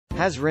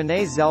Has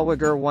Renee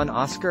Zellweger won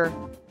Oscar?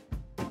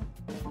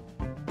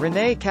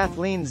 Renee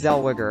Kathleen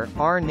Zellweger,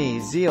 Renee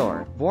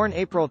Zellweger, born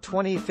April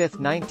 25,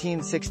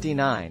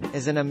 1969,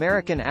 is an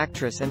American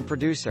actress and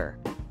producer.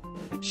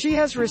 She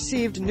has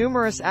received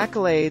numerous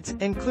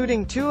accolades,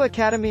 including 2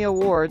 Academy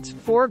Awards,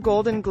 4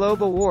 Golden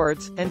Globe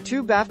Awards, and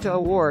 2 BAFTA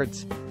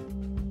Awards.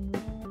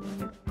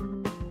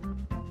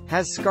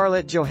 Has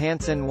Scarlett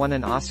Johansson won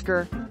an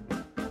Oscar?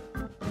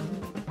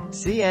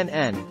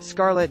 CNN,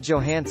 Scarlett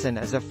Johansson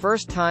is a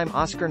first-time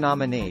Oscar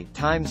nominee,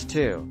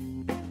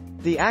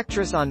 ×2. The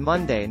actress on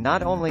Monday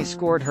not only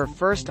scored her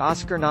first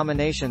Oscar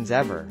nominations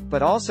ever,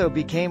 but also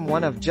became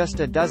one of just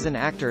a dozen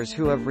actors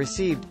who have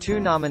received 2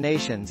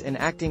 nominations in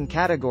acting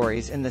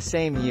categories in the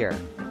same year.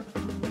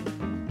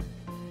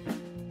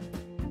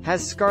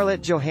 Has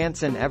Scarlett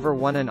Johansson ever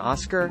won an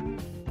Oscar?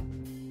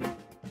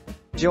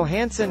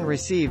 Johansson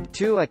received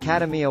 2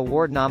 Academy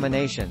Award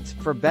nominations,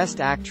 for Best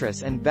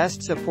Actress and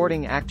Best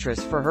Supporting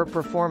Actress for her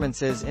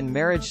performances in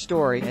Marriage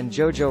Story and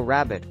Jojo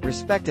Rabbit,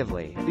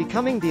 respectively,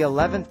 becoming the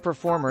 11th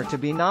performer to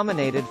be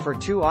nominated for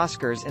 2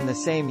 Oscars in the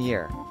same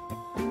year.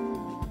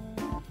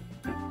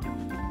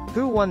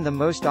 Who won the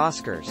most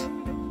Oscars?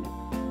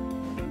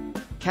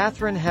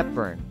 Katharine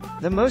Hepburn.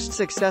 The most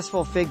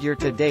successful figure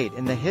to date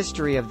in the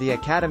history of the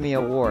Academy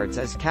Awards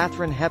is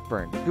Katharine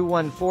Hepburn, who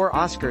won 4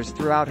 Oscars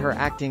throughout her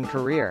acting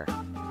career.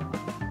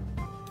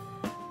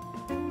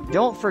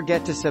 Don't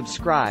forget to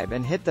subscribe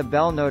and hit the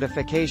bell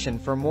notification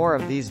for more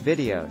of these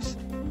videos.